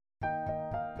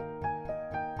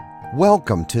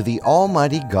Welcome to the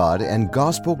Almighty God and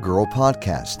Gospel Girl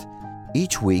podcast.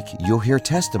 Each week, you'll hear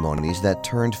testimonies that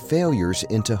turned failures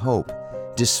into hope,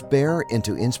 despair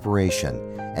into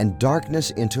inspiration, and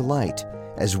darkness into light,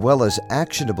 as well as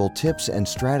actionable tips and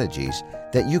strategies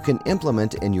that you can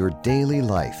implement in your daily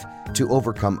life to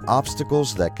overcome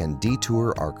obstacles that can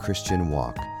detour our Christian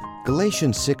walk.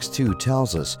 Galatians 6:2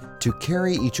 tells us to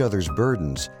carry each other's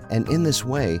burdens, and in this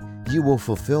way, you will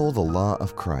fulfill the law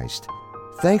of Christ.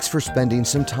 Thanks for spending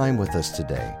some time with us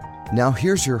today. Now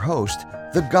here's your host,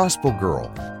 the Gospel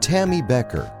Girl, Tammy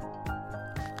Becker.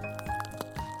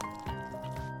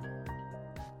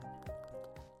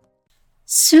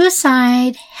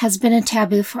 Suicide has been a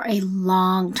taboo for a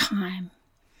long time.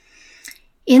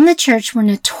 In the church, we're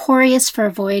notorious for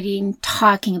avoiding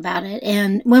talking about it,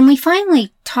 and when we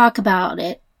finally talk about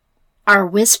it, our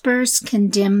whispers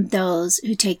condemn those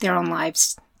who take their own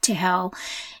lives to hell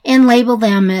and label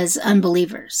them as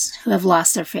unbelievers who have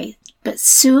lost their faith. But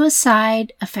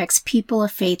suicide affects people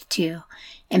of faith too,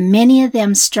 and many of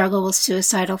them struggle with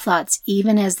suicidal thoughts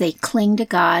even as they cling to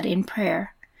God in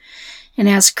prayer. And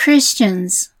as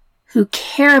Christians who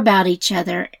care about each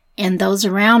other and those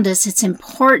around us, it's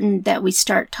important that we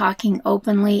start talking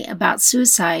openly about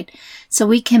suicide so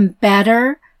we can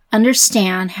better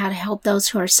understand how to help those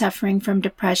who are suffering from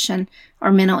depression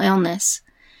or mental illness,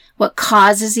 what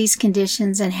causes these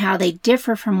conditions and how they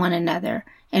differ from one another,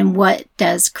 and what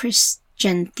does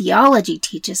Christian theology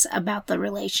teach us about the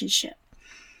relationship.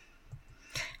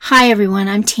 Hi everyone,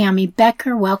 I'm Tammy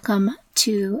Becker. Welcome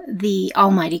to the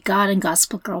Almighty God and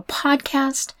Gospel Girl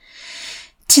podcast.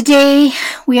 Today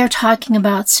we are talking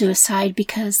about suicide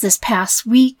because this past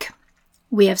week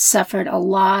we have suffered a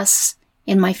loss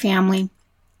in my family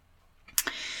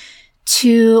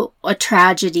to a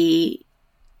tragedy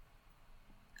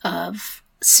of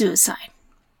suicide.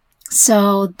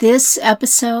 So this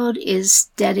episode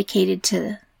is dedicated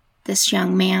to this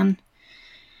young man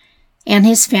and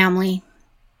his family.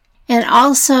 And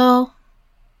also,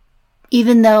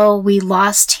 even though we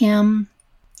lost him,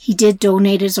 he did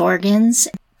donate his organs.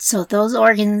 So those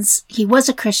organs, he was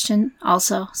a Christian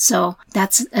also. So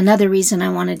that's another reason I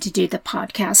wanted to do the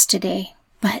podcast today.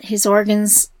 But his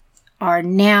organs are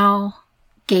now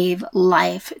gave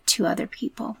life to other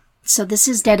people. So this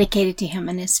is dedicated to him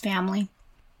and his family.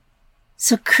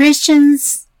 So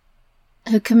Christians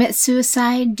who commit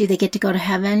suicide, do they get to go to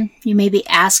heaven? You may be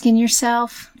asking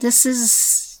yourself. This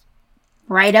is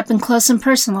right up and close and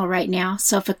personal right now.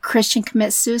 So if a Christian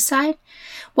commits suicide,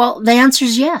 well, the answer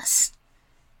is yes.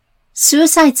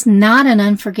 Suicide's not an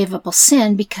unforgivable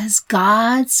sin because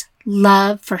God's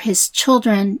love for his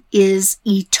children is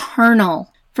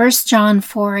eternal. 1 John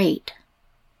 4:8.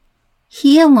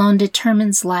 He alone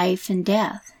determines life and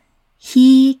death.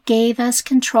 He gave us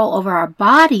control over our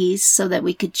bodies so that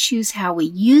we could choose how we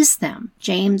use them.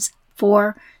 James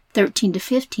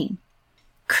 4:13-15.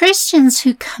 Christians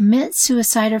who commit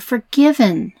suicide are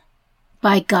forgiven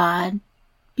by God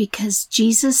because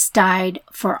Jesus died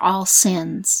for all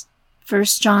sins.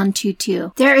 1 John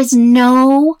 2:2. There is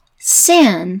no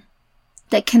sin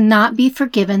that cannot be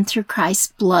forgiven through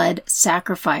Christ's blood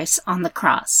sacrifice on the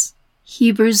cross.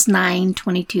 Hebrews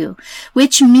 9:22,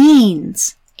 which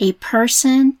means a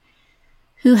person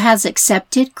who has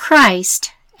accepted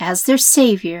Christ as their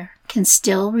Savior can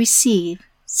still receive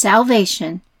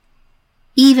salvation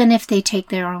even if they take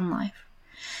their own life.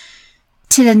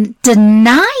 To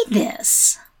deny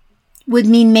this would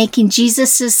mean making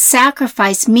Jesus'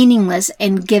 sacrifice meaningless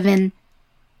and given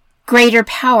greater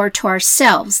power to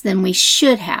ourselves than we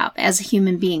should have as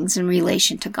human beings in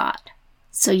relation to God.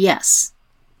 So yes,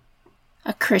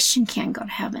 a Christian can go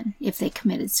to heaven if they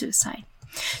committed suicide.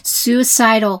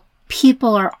 Suicidal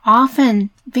people are often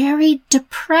very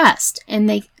depressed and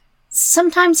they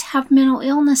sometimes have mental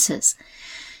illnesses.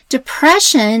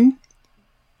 Depression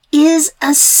is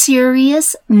a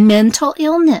serious mental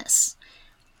illness.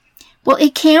 Well,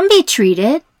 it can be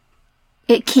treated,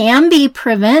 it can be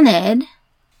prevented,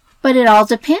 but it all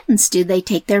depends. Do they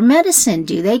take their medicine?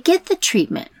 Do they get the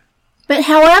treatment? But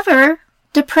however,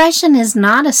 depression is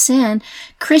not a sin.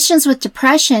 Christians with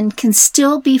depression can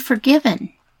still be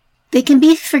forgiven. They can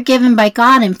be forgiven by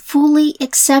God and fully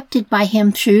accepted by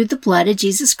Him through the blood of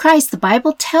Jesus Christ. The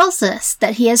Bible tells us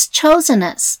that He has chosen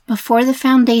us before the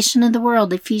foundation of the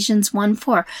world, Ephesians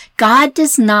 1:4. God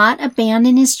does not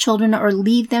abandon His children or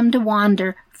leave them to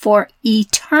wander for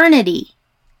eternity.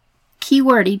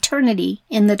 Keyword, eternity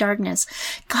in the darkness.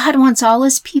 God wants all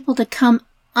His people to come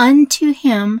unto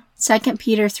Him, 2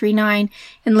 Peter 3:9,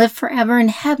 and live forever in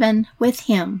heaven with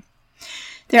Him.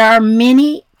 There are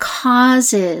many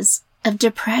causes of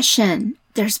depression,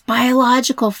 There's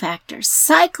biological factors,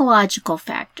 psychological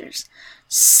factors,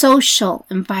 social,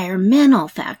 environmental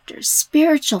factors,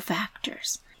 spiritual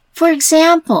factors. For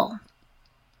example,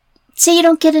 say you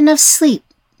don't get enough sleep.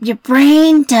 Your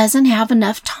brain doesn't have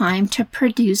enough time to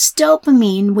produce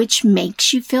dopamine, which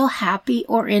makes you feel happy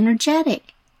or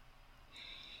energetic.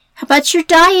 How about your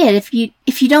diet?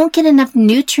 If you don't get enough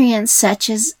nutrients such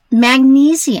as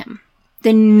magnesium,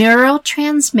 the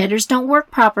neurotransmitters don't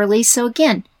work properly, so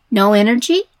again, no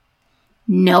energy,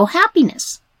 no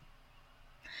happiness.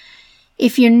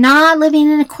 If you're not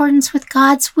living in accordance with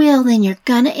God's will, then you're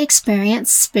going to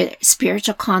experience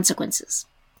spiritual consequences.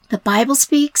 The Bible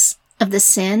speaks of the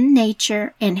sin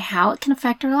nature and how it can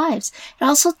affect our lives. It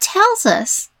also tells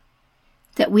us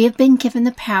that we have been given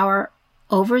the power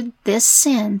over this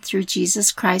sin through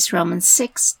Jesus Christ, Romans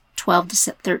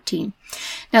 6:12-13.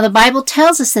 Now, the Bible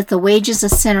tells us that the wages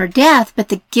of sin are death, but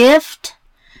the gift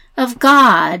of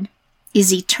God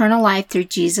is eternal life through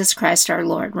Jesus Christ our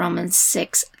Lord, Romans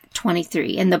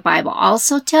 6:23. And the Bible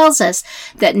also tells us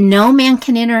that no man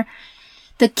can enter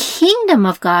the kingdom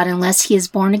of God unless he is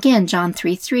born again, John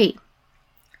 3:3.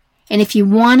 And if you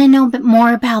want to know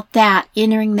more about that,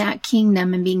 entering that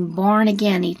kingdom and being born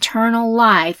again, eternal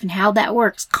life, and how that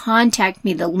works, contact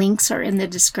me. The links are in the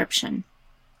description.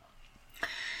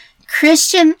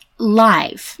 Christian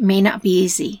life may not be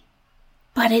easy,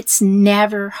 but it's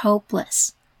never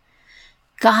hopeless.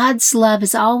 God's love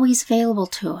is always available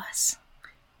to us.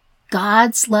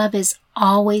 God's love is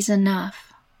always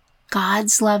enough.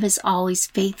 God's love is always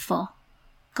faithful.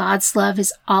 God's love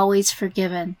is always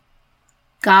forgiven.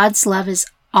 God's love is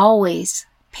always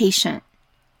patient.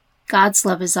 God's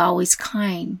love is always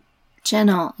kind,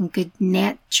 gentle, and good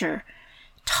nature,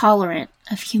 tolerant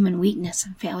of human weakness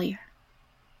and failure.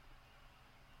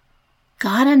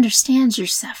 God understands your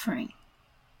suffering.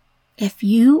 If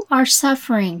you are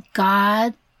suffering,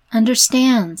 God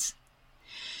understands.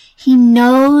 He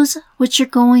knows what you're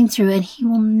going through, and He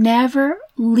will never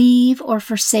leave or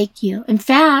forsake you. In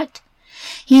fact,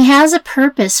 He has a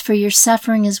purpose for your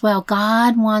suffering as well.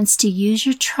 God wants to use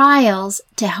your trials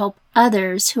to help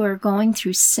others who are going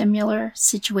through similar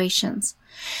situations.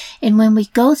 And when we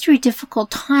go through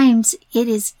difficult times, it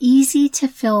is easy to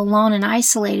feel alone and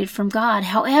isolated from God.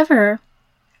 However,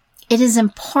 it is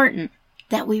important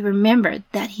that we remember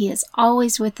that He is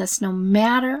always with us no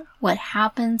matter what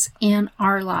happens in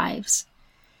our lives.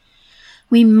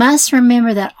 We must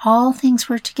remember that all things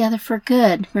work together for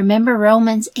good. Remember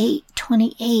Romans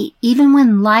 8:28. Even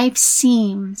when life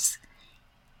seems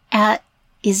at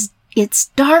its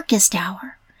darkest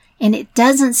hour and it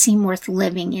doesn't seem worth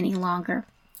living any longer,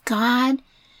 God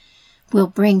will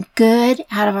bring good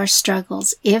out of our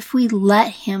struggles if we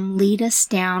let Him lead us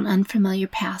down unfamiliar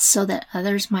paths so that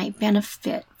others might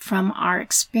benefit from our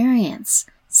experience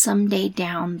someday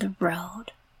down the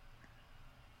road.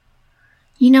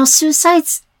 You know, suicide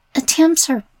attempts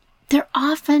they're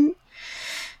often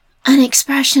an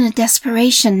expression of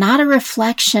desperation, not a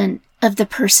reflection of the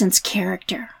person's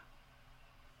character.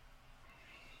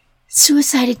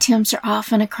 Suicide attempts are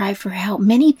often a cry for help.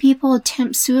 Many people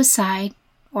attempt suicide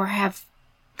or have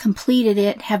completed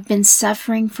it, have been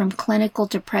suffering from clinical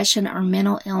depression or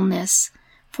mental illness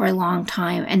for a long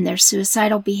time, and their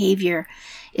suicidal behavior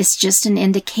is just an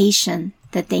indication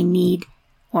that they need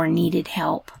or needed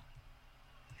help.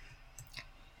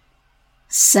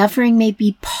 Suffering may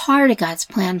be part of God's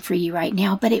plan for you right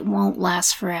now, but it won't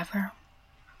last forever.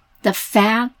 The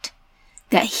fact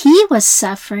that he was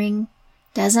suffering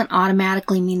doesn't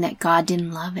automatically mean that God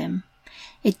didn't love him.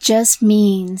 It just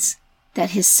means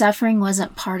that his suffering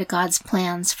wasn't part of God's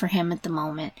plans for him at the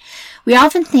moment. We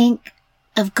often think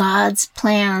of God's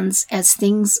plans as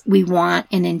things we want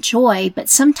and enjoy, but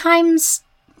sometimes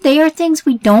they are things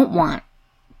we don't want,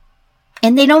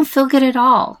 and they don't feel good at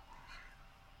all.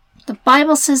 The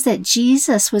Bible says that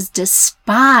Jesus was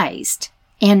despised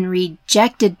and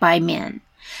rejected by men,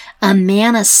 a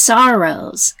man of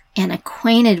sorrows and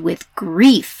antiquated with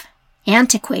grief,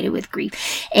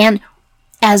 and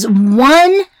as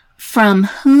one from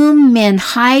whom men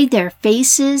hide their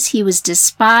faces, he was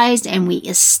despised, and we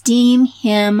esteem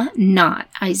him not.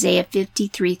 Isaiah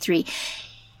 53:3.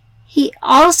 He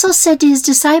also said to his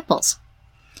disciples,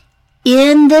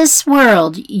 "In this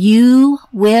world you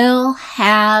will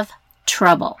have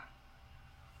trouble."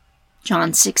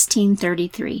 John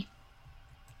 16:33.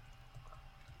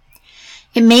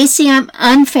 It may seem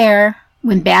unfair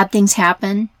when bad things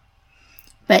happen,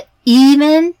 but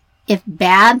even if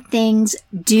bad things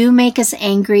do make us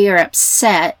angry or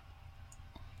upset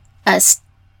us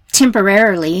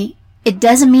temporarily, it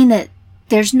doesn't mean that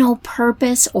there's no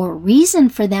purpose or reason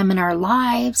for them in our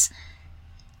lives.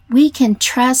 We can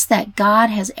trust that God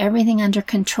has everything under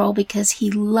control because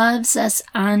He loves us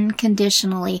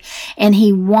unconditionally and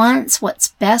He wants what's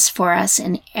best for us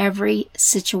in every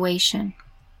situation.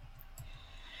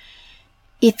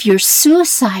 If you're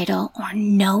suicidal or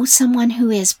know someone who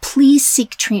is, please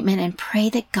seek treatment and pray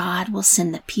that God will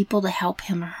send the people to help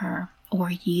him or her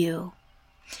or you.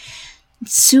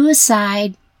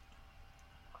 Suicide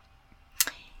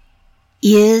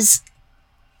is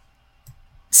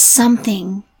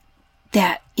something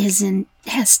that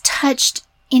has touched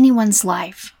anyone's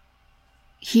life.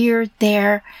 Here,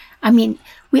 there. I mean,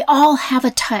 we all have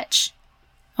a touch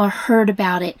or heard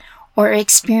about it or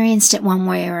experienced it one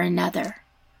way or another.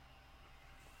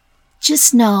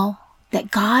 Just know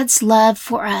that God's love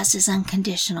for us is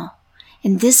unconditional.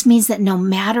 And this means that no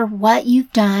matter what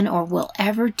you've done or will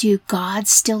ever do, God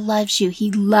still loves you.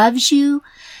 He loves you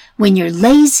when you're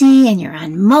lazy and you're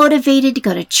unmotivated to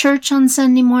go to church on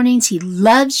Sunday mornings. He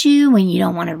loves you when you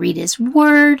don't want to read His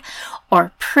Word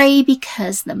or pray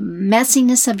because the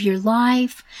messiness of your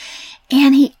life.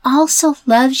 And He also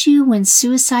loves you when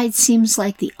suicide seems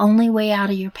like the only way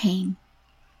out of your pain.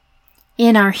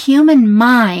 In our human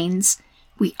minds,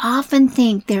 we often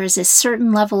think there is a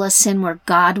certain level of sin where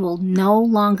God will no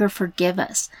longer forgive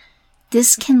us.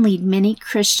 This can lead many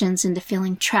Christians into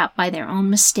feeling trapped by their own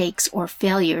mistakes or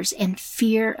failures and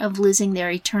fear of losing their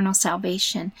eternal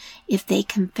salvation if they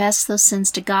confess those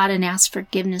sins to God and ask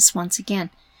forgiveness once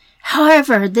again.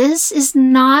 However, this is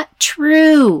not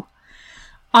true.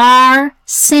 Our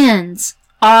sins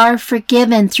are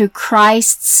forgiven through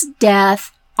Christ's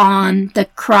death on the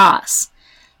cross,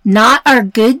 not our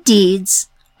good deeds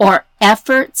or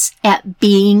efforts at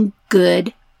being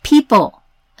good people.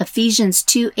 Ephesians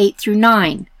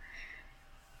 2:8-9.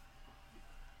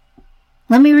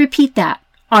 Let me repeat that.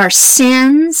 Our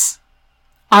sins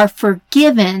are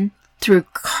forgiven through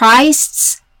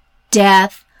Christ's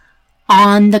death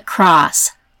on the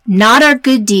cross, not our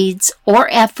good deeds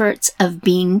or efforts of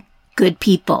being good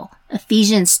people.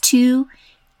 Ephesians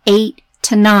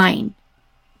 2:8-9.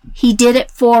 He did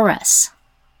it for us.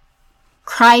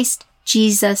 Christ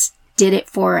Jesus did it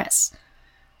for us.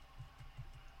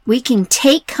 We can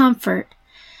take comfort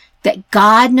that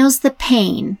God knows the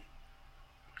pain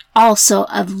also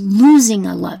of losing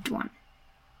a loved one.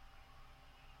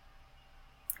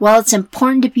 While it's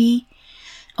important to be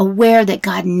aware that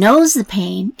God knows the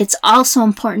pain, it's also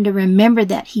important to remember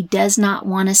that He does not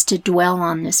want us to dwell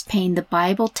on this pain. The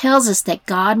Bible tells us that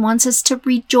God wants us to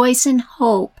rejoice in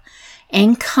hope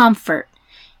and comfort,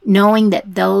 knowing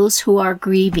that those who are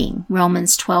grieving,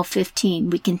 Romans 12:15,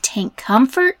 we can take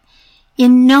comfort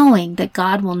in knowing that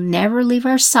God will never leave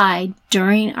our side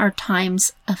during our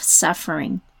times of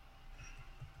suffering.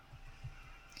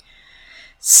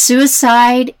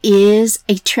 Suicide is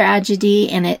a tragedy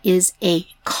and it is a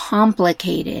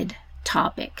complicated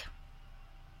topic.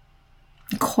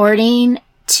 According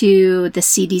to the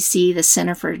CDC, the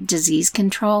Center for Disease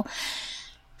Control,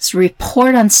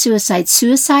 report on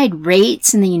suicide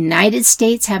rates in the United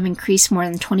States have increased more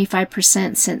than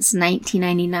 25% since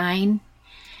 1999.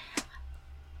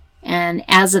 And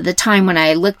as of the time when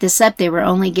I looked this up, they were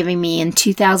only giving me in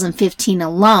 2015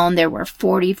 alone, there were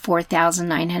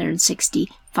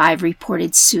 44,965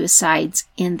 reported suicides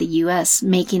in the U.S.,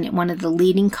 making it one of the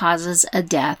leading causes of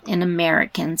death in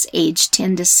Americans aged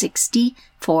 10 to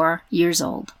 64 years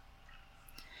old.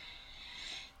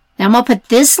 Now, I'm going to put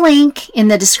this link in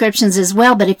the descriptions as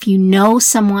well, but if you know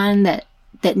someone that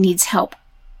needs help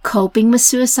coping with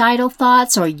suicidal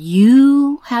thoughts or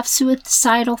you have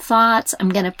suicidal thoughts, I'm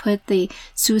going to put the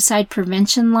suicide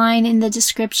prevention line in the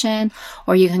description,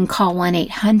 or you can call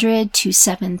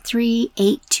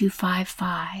 1-800-273-8255.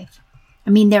 I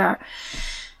mean, there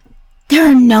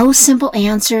are no simple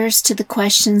answers to the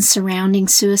questions surrounding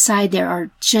suicide. The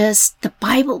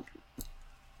Bible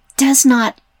does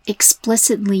not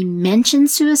explicitly mention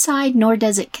suicide, nor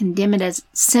does it condemn it as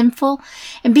sinful.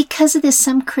 And because of this,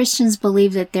 some Christians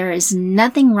believe that there is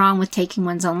nothing wrong with taking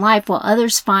one's own life, while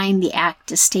others find the act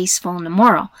distasteful and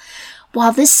immoral.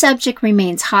 While this subject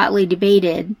remains hotly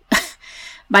debated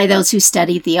by those who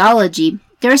study theology,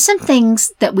 there are some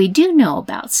things that we do know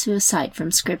about suicide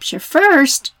from Scripture.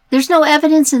 First, there's no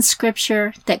evidence in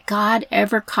Scripture that God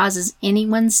ever causes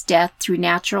anyone's death through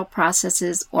natural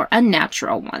processes or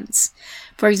unnatural ones.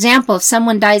 For example, if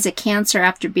someone dies of cancer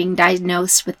after being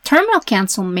diagnosed with terminal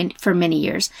cancer for many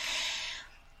years,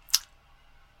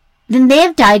 then they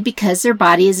have died because their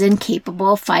body is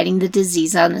incapable of fighting the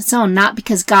disease on its own, not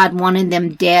because God wanted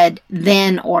them dead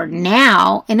then or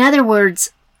now. In other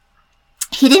words,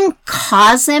 He didn't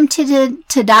cause them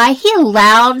to die. He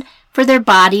allowed for their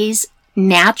body's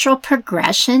natural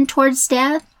progression towards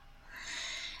death.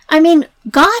 I mean,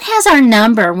 God has our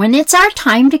number. When it's our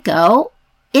time to go,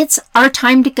 it's our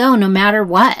time to go no matter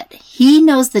what. He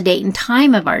knows the date and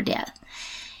time of our death.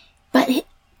 But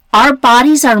our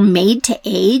bodies are made to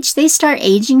age. They start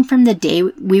aging from the day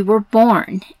we were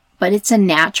born. But it's a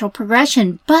natural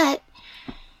progression. But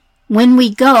when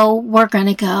we go, we're going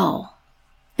to go.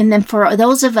 And then for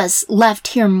those of us left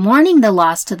here mourning the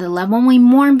loss of the loved one, we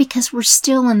mourn because we're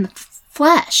still in the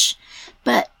flesh.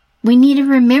 But we need to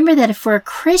remember that if we're a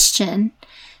Christian,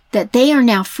 that they are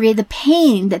now free of the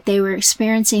pain that they were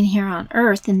experiencing here on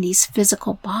earth in these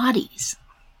physical bodies.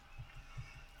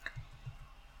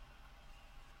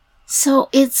 So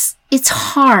it's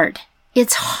hard.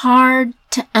 It's hard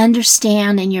to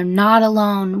understand, and you're not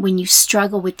alone when you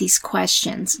struggle with these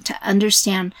questions, to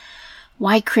understand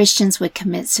why Christians would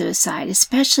commit suicide,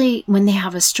 especially when they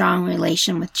have a strong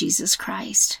relation with Jesus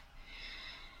Christ.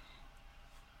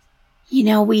 You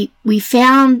know, we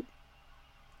found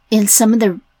in some of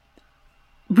the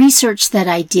research that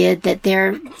I did that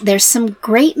there's some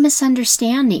great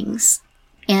misunderstandings.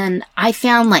 And I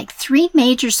found like 3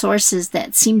 major sources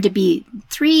that seem to be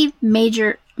 3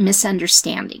 major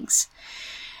misunderstandings.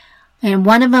 And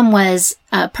one of them was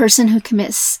a person who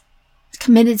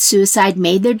committed suicide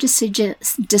made their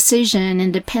decision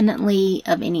independently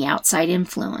of any outside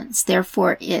influence.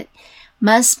 Therefore, it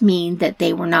must mean that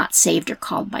they were not saved or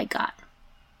called by God.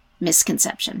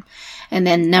 Misconception. And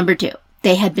then number 2,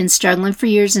 they had been struggling for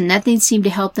years and nothing seemed to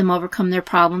help them overcome their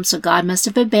problems, so God must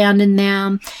have abandoned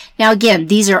them. Now again,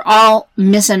 these are all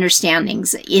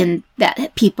misunderstandings in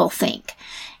that people think.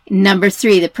 Number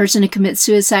 3, the person who commits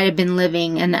suicide had been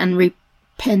living an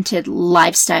unrepented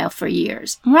lifestyle for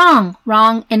years. Wrong,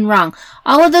 wrong, and wrong.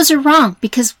 All of those are wrong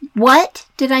because what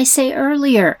did I say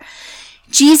earlier?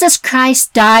 Jesus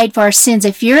Christ died for our sins.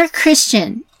 If you're a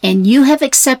Christian and you have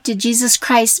accepted Jesus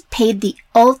Christ, paid the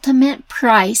ultimate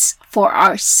price for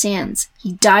our sins.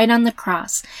 He died on the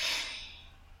cross.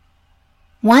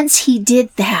 Once he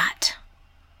did that,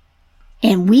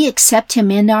 and we accept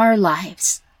him into our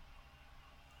lives,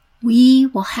 we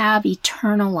will have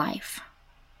eternal life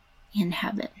in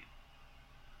heaven.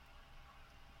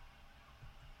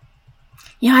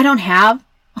 You know, I don't have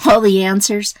all the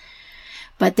answers,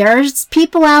 but there's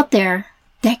people out there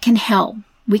that can help.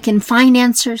 We can find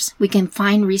answers. We can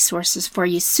find resources for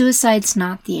you. Suicide's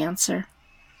not the answer.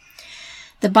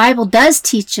 The Bible does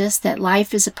teach us that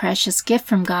life is a precious gift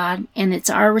from God, and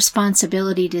it's our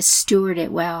responsibility to steward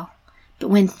it well. But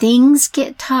when things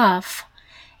get tough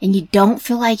and you don't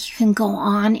feel like you can go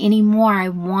on anymore, I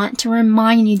want to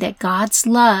remind you that God's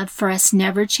love for us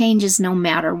never changes no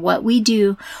matter what we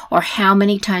do or how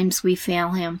many times we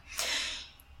fail him.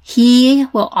 He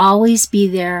will always be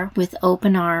there with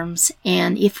open arms,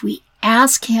 and if we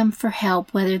ask him for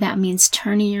help, whether that means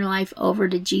turning your life over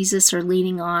to Jesus or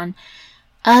leaning on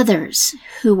others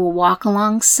who will walk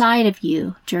alongside of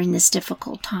you during this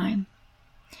difficult time.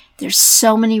 There's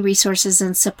so many resources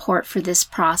and support for this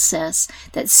process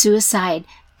that suicide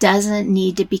doesn't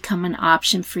need to become an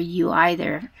option for you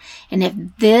either. And if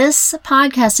this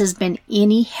podcast has been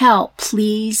any help,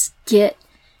 please get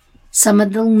some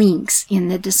of the links in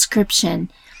the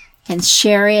description and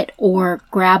share it or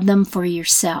grab them for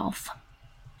yourself.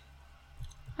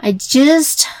 I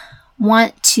just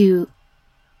want to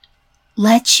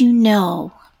let you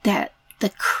know that the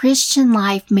Christian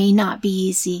life may not be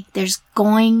easy. There's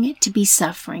going to be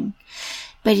suffering,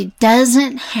 but it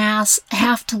doesn't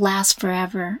have to last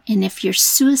forever. And if you're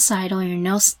suicidal or you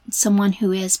know someone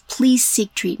who is, please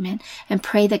seek treatment and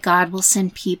pray that God will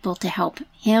send people to help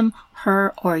him,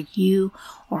 her, or you,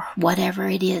 or whatever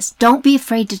it is. Don't be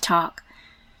afraid to talk.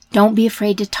 Don't be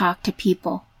afraid to talk to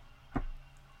people.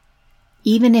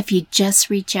 Even if you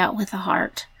just reach out with a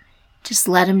heart, just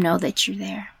let them know that you're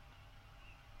there.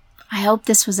 I hope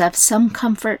this was of some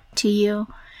comfort to you.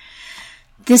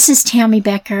 This is Tammy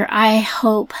Becker. I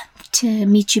hope to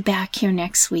meet you back here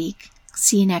next week.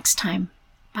 See you next time.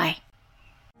 Bye.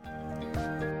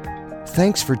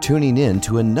 Thanks for tuning in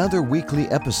to another weekly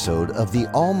episode of the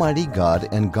Almighty God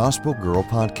and Gospel Girl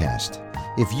podcast.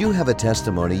 If you have a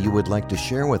testimony you would like to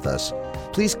share with us,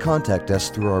 please contact us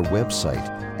through our website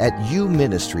at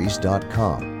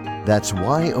youministries.com. That's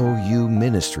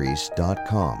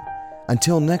youministries.com.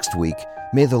 Until next week,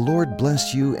 may the Lord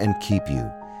bless you and keep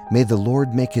you. May the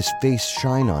Lord make his face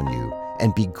shine on you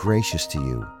and be gracious to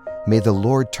you. May the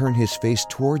Lord turn his face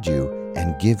toward you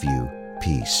and give you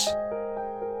peace.